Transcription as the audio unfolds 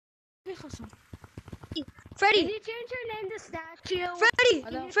Freddy! Did you change your name to Statue? Freddy!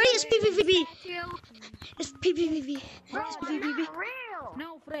 Hello? Freddy, it's PvP! Statue? It's PvP! Bro, It's it's PvP! not real.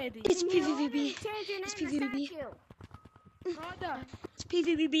 No, Freddy. It's Can you PvP! change your It's name to PvP! Statue? Brother. It's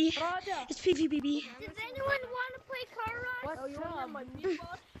PvP! Brother. It's PvP! Does anyone want to play car rush? What's Anyone up? want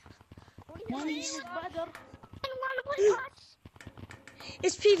Money's better. to play rush?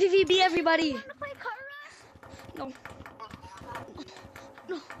 It's PvP, everybody! Want to play car rush? No.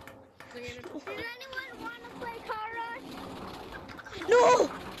 No. Does anyone want to play car rush? No!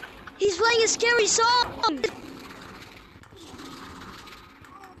 He's playing a scary song!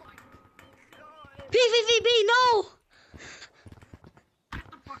 PvP, no!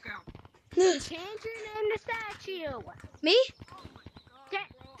 Change your name to Statue. Me?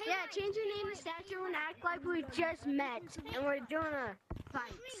 Yeah, change your name to Statue and act like we just met and we're doing a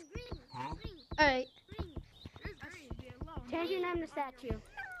fight. Alright. Change your name to Statue.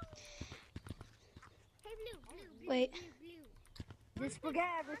 Wait. Just forget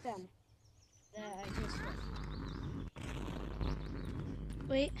everything.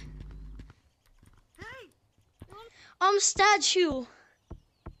 Wait. Statue.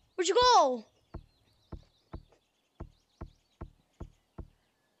 Where'd you go?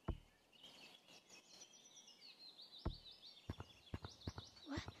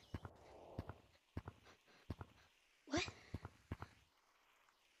 What? What?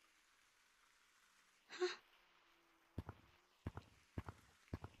 Huh?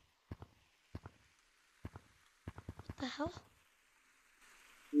 What the hell?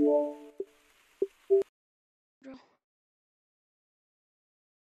 Bro.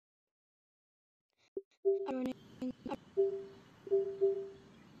 I'm running.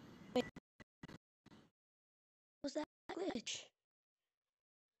 Wait. Was that glitch?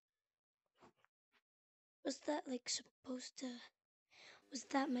 Was that like supposed to? Was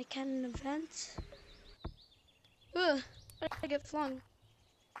that my canon event? Ugh! Why did I get flung?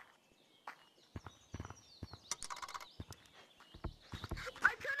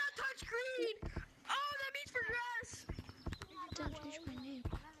 I cannot touch green. Oh, that means progress. Didn't change my name.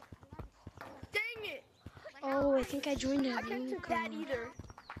 Dang it. Oh, I think I joined a I can't new touch that code. either.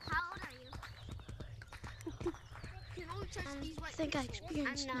 How old are you? Can only touch these I white think I pixels.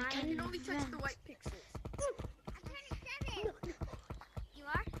 experienced my I'm nine. Can canon only touch the event. white pixels. I'm 27. You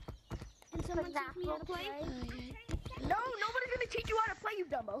are? Can someone teach me how to play? No, nobody's gonna teach you how to play, you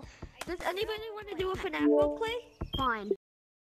dumbo. Does anybody want to do a FNAF role play? Fine.